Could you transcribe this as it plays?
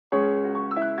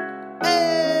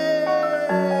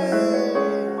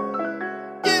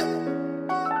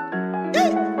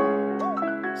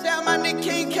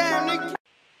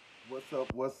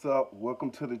up? What's up?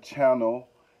 Welcome to the channel.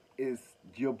 It's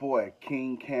your boy,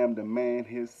 King Cam, the man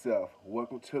himself.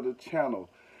 Welcome to the channel,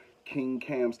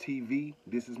 KingCam's TV.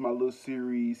 This is my little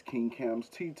series, KingCam's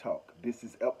Tea Talk. This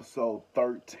is episode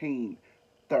 13.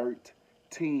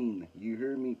 13. You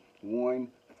hear me?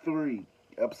 1-3.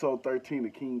 Episode 13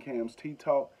 of KingCam's Tea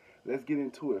Talk. Let's get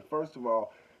into it. First of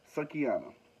all,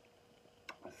 Sukihana.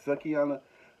 Sukihana,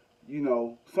 you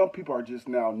know, some people are just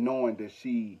now knowing that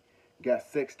she got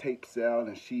sex tapes out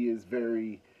and she is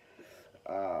very,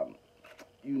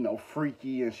 you know,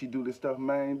 freaky and she do this stuff.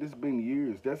 Man, this been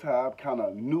years. That's how I kind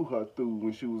of knew her through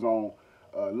when she was on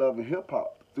Love and Hip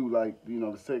Hop, through like, you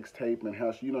know, the sex tape and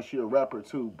how she, you know, she a rapper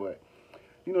too, but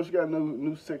you know, she got a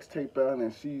new sex tape out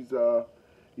and she's, you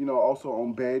know, also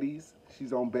on Baddies.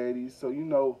 She's on Baddies. So, you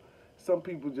know, some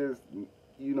people just,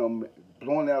 you know,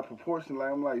 blowing out of proportion.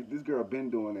 Like, I'm like, this girl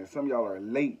been doing it. Some of y'all are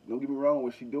late. Don't get me wrong.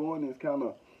 What she doing is kind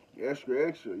of extra,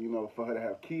 you know, for her to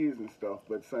have kids and stuff.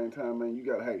 But at the same time, man, you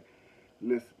got, hey,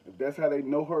 listen, if that's how they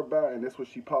know her about and that's what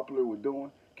she popular with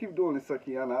doing, keep doing it,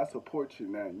 Sukihana. I support you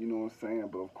now. You know what I'm saying?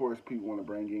 But of course, people want to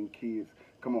bring in kids.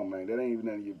 Come on, man. That ain't even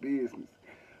none of your business.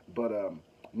 But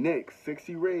next,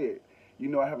 Sexyy Red. You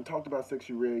know, I haven't talked about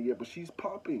Sexyy Red yet, but she's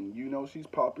popping. You know, she's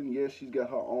popping. Yes, she's got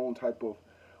her own type of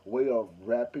way of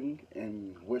rapping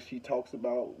and what she talks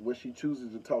about, what she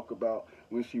chooses to talk about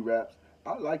when she raps.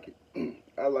 I like it.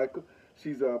 I like her.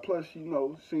 She's plus, you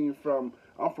know, I'm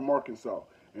from Arkansas,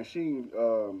 and she ain't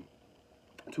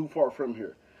too far from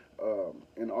here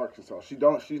in Arkansas. She's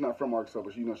not from Arkansas,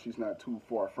 but you know she's not too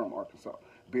far from Arkansas,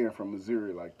 being from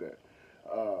Missouri like that.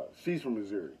 She's from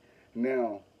Missouri.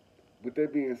 Now, with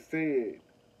that being said,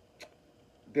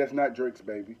 that's not Drake's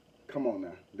baby. Come on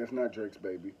now, that's not Drake's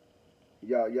baby.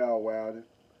 Y'all wildin'.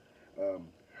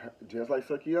 Just like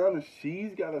Sukihana,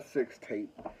 she's got a sex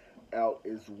tape out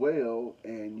as well,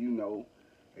 and you know,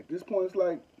 at this point, it's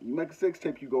like you make a sex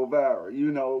tape, you go viral.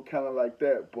 You know, kind of like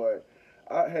that. But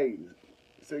hey,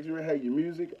 Sexyy Red, hey, your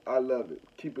music, I love it.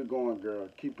 Keep it going, girl.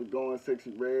 Keep it going,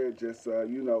 Sexyy Red. Just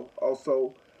you know,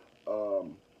 also,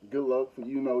 good luck for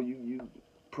you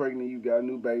pregnant, you got a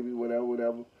new baby,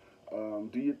 whatever.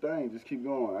 Do your thing. Just keep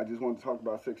going. I just want to talk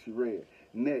about Sexyy Red.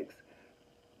 Next,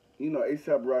 you know,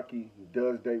 A$AP Rocky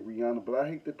does date Rihanna, but I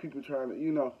hate that people trying to,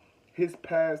 you know, his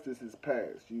past is his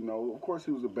past. You know, of course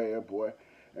he was a bad boy,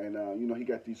 and you know, he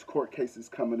got these court cases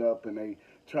coming up, and they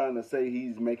trying to say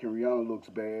he's making Rihanna looks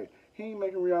bad. He ain't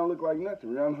making Rihanna look like nothing.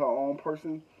 Rihanna her own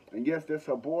person, and yes, that's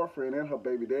her boyfriend and her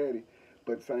baby daddy,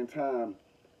 but at the same time,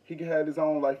 he had his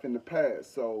own life in the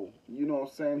past. So, you know what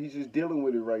I'm saying? He's just dealing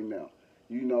with it right now.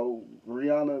 You know,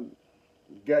 Rihanna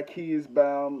got kids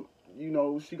by him. You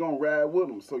know, she gonna ride with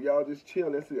him. So y'all just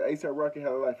chill. That's it. A$AP Rocky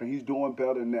had a life, and he's doing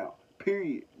better now.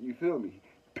 Period. You feel me?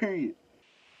 Period.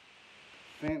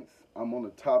 Since I'm on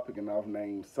the topic and I've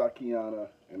named Sukihana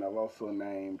and I've also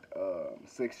named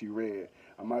Sexyy Red,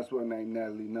 I might as well name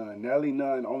Natalie Nunn. Natalie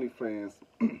Nunn OnlyFans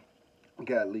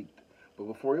got leaked. But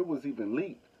before it was even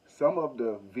leaked, some of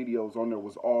the videos on there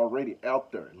was already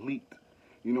out there, leaked.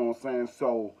 You know what I'm saying?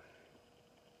 So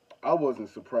I wasn't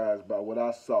surprised by what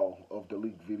I saw of the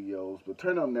leaked videos. But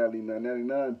turn on Natalie Nunn. Natalie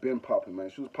Nunn been popping,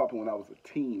 man. She was popping when I was a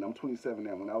teen. I'm 27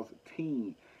 now. When I was a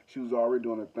teen, she was already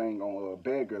doing a thing on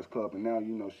Bad Girls Club. And now,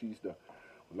 you know, she's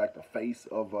like the face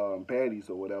of Baddies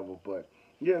or whatever. But,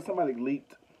 yeah, somebody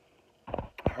leaked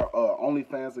her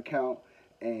OnlyFans account.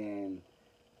 And,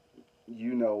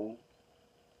 you know,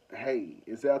 hey,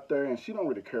 it's out there. And she don't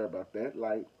really care about that.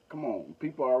 Like, come on.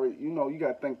 People already, you know, you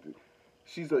got to think that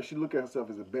she look at herself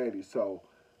as a baddie, so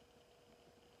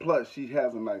plus she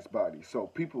has a nice body. So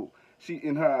people, she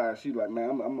in her eyes, she like,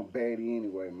 man, I'm a baddie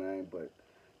anyway, man. But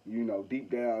you know, deep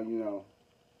down, you know,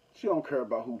 she don't care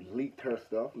about who leaked her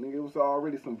stuff. Nigga, it was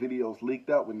already some videos leaked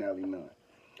out with Natalie Nunn.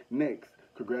 Next,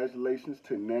 congratulations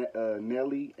to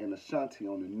Nelly and Ashanti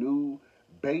on the new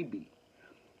baby.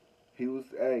 He was,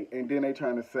 hey, and then they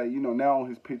trying to say, you know, now on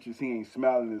his pictures he ain't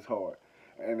smiling as hard,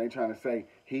 and they trying to say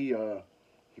he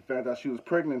found out she was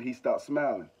pregnant, he stopped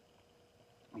smiling.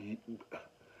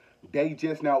 They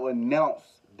just now announced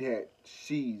that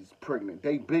she's pregnant.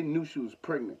 They been knew she was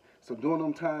pregnant. So during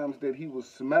them times that he was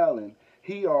smiling,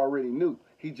 he already knew.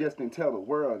 He just didn't tell the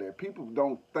world that. People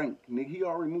don't think. Nigga, he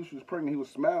already knew she was pregnant. He was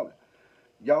smiling.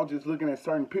 Y'all just looking at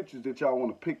certain pictures that y'all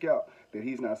want to pick out that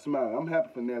he's not smiling. I'm happy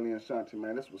for Nelly and Ashanti,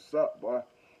 man. That's what's up, boy.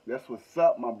 That's what's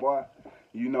up, my boy.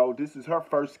 You know, this is her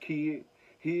first kid.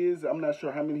 I'm not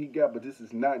sure how many he got, but this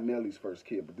is not Nelly's first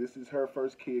kid. But this is her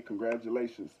first kid.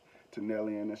 Congratulations to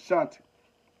Nelly and Ashanti.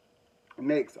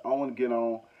 Next, I want to get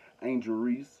on Angel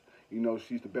Reese. You know,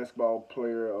 she's the basketball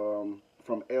player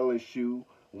from LSU,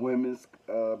 women's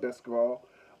basketball.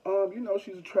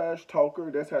 She's a trash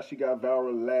talker. That's how she got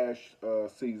viral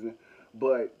last season.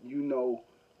 But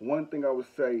one thing I would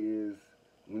say is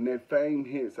when that fame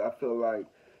hits, I feel like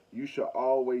you should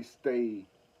always stay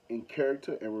in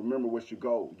character and remember what's your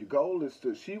goal. Your goal is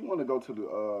to she want to go to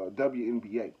the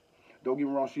WNBA. Don't get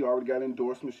me wrong, she already got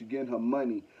endorsements, she getting her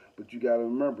money, but you got to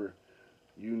remember,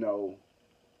 you know,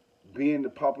 being the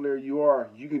popular you are,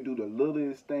 you can do the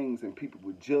littlest things and people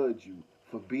will judge you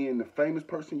for being the famous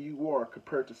person you are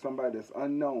compared to somebody that's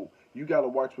unknown. You gotta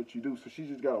watch what you do. So she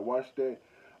just gotta watch that.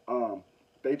 Um,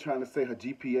 they trying to say her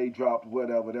GPA dropped,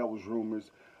 whatever. That was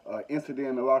rumors. Incident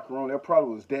in the locker room. That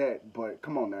probably was that. But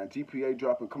come on now, GPA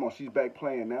dropping. Come on, she's back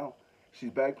playing now.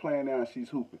 She's back playing now and she's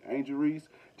hooping. Angel Reese,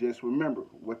 just remember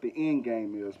what the end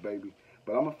game is, baby.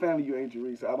 But I'm a fan of you, Angel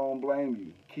Reese. I don't blame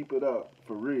you. Keep it up,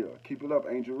 for real. Keep it up,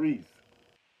 Angel Reese.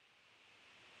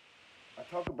 I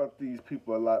talk about these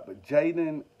people a lot, but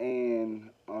Jaidyn and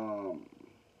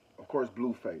of course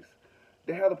BlueFace,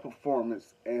 they had a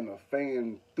performance and a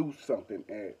fan threw something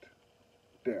at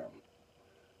them,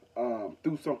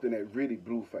 threw something at really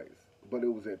BlueFace, but it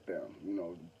was at them,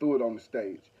 threw it on the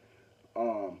stage.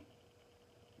 Um,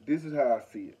 this is how I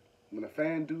see it. When a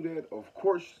fan do that, of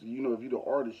course, if you're the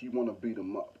artist, you want to beat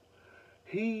them up.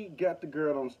 He got the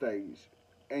girl on stage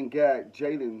and got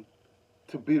Jaidyn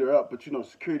to beat her up, but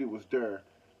security was there,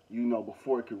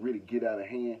 before it could really get out of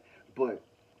hand. But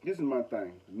this is my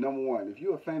thing. Number one, if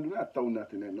you're a fan, do not throw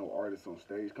nothing at no artist on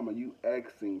stage. Come on, you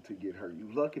asking to get hurt. You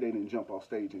lucky they didn't jump off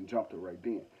stage and jumped her right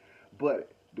then.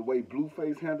 But the way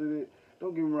BlueFace handled it,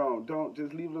 don't get me wrong. Don't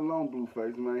just leave it alone,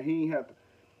 BlueFace, man. He ain't have to.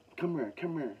 Come here,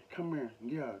 come here, come here.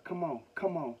 Yeah, come on,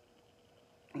 come on.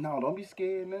 No, don't be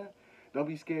scared now. Don't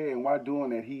be scared. And while doing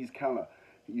that, he's kind of,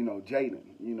 Jaidyn.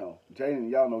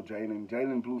 Jaidyn, y'all know Jaidyn.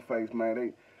 Jaidyn, BlueFace,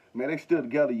 man, they still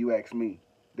together. You ask me.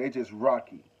 They just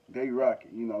rocky. They rocky.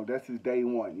 That's his day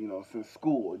one. Since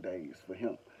school days for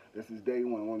him. That's his day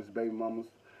one. One of his baby mamas.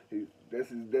 That's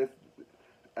his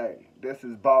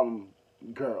bottom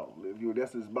girl.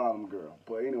 That's his bottom girl.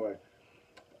 But anyway.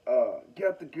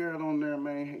 Got the girl on there,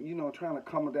 man, trying to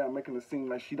calm her down, making it seem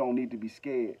like she don't need to be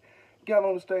scared. Got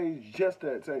on the stage just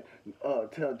to say,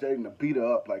 tell Jaidyn to beat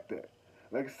her up like that.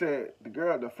 Like I said,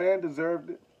 the fan deserved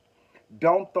it.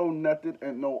 Don't throw nothing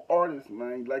at no artist,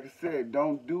 man. Like I said,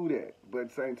 don't do that. But at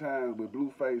the same time, with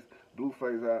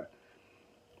BlueFace,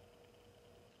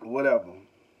 whatever.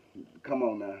 Come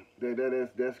on now,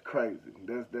 that's crazy.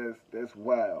 That's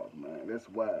wild, man. That's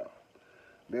wild.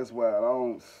 That's wild. I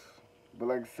don't. But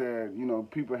like I said,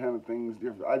 people handle things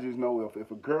different. I just know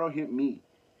if a girl hit me,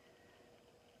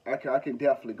 I can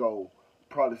definitely go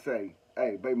probably say,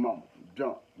 hey, baby mama,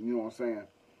 jump. You know what I'm saying?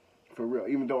 For real.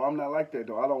 Even though I'm not like that,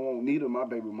 though. I don't want neither of my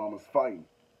baby mamas fighting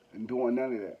and doing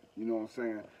none of that. You know what I'm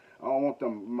saying? I don't want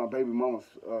my baby mamas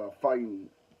fighting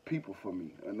people for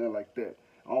me and nothing like that.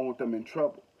 I don't want them in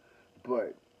trouble.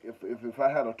 But if I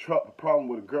had a problem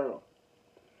with a girl,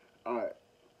 all right,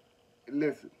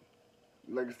 listen,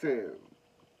 like I said,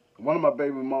 one of my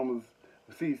baby mamas,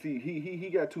 he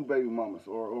got two baby mamas,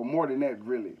 or more than that,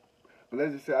 really. But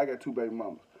let's just say I got two baby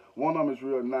mamas. One of them is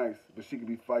real nice, but she can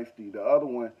be feisty. The other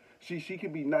one, she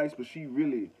can be nice, but she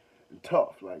really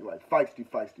tough, like feisty,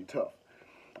 tough.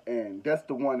 And that's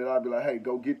the one that I'd be like, hey,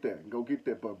 go get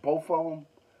that. But both of them,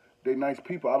 they nice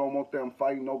people. I don't want them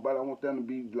fighting nobody. I want them to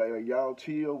be like y'all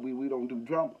chill. We don't do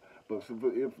drama. But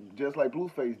if just like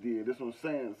BlueFace did, that's what I'm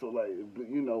saying. So like,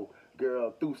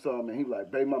 girl threw something and he like,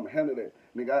 baby mama, handle that.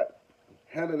 Nigga,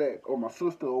 handle that. Or my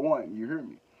sister or one. You hear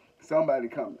me? Somebody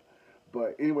coming.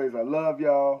 But anyways, I love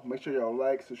y'all. Make sure y'all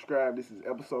like, subscribe. This is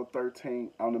episode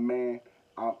 13. I'm the man.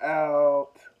 I'm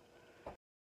out.